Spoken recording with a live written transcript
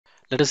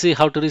Let us see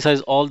how to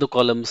resize all the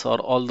columns or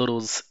all the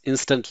rows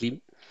instantly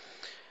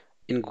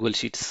in Google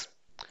Sheets.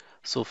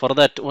 So for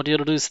that, what you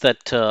have to do is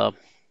that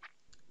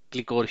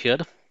click over here,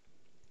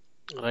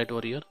 right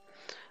over here,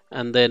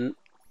 and then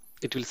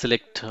it will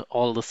select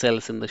all the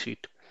cells in the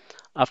sheet.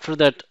 After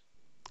that,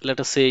 let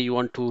us say you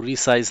want to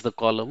resize the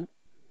column,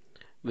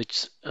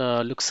 which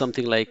looks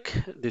something like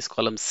this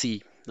column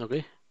C.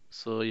 Okay,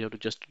 so you have to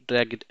just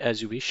drag it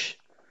as you wish,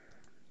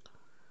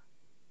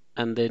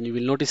 and then you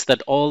will notice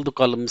that all the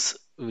columns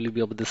will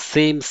be of the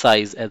same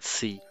size as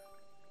C,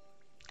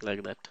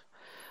 like that.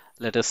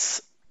 Let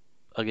us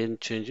again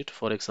change it.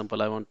 For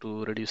example, I want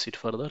to reduce it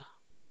further,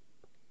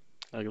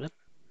 like that,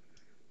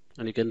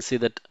 and you can see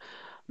that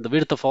the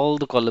width of all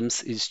the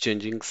columns is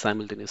changing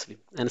simultaneously.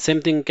 And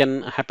same thing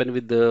can happen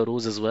with the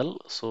rows as well.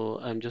 So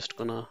I'm just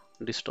gonna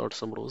distort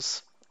some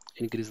rows,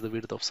 increase the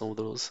width of some of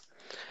the rows.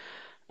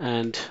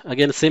 And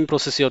again, same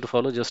process you have to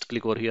follow. Just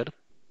click over here,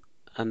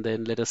 and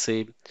then let us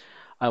say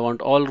I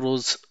want all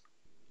rows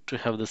to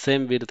have the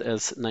same width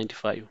as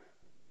 95,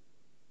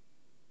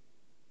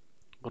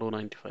 row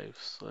 95.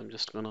 So I'm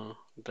just gonna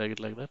drag it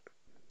like that,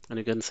 and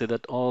you can see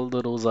that all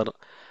the rows are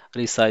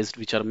resized,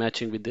 which are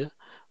matching with the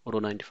row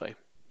 95.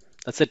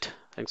 That's it.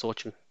 Thanks for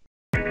watching.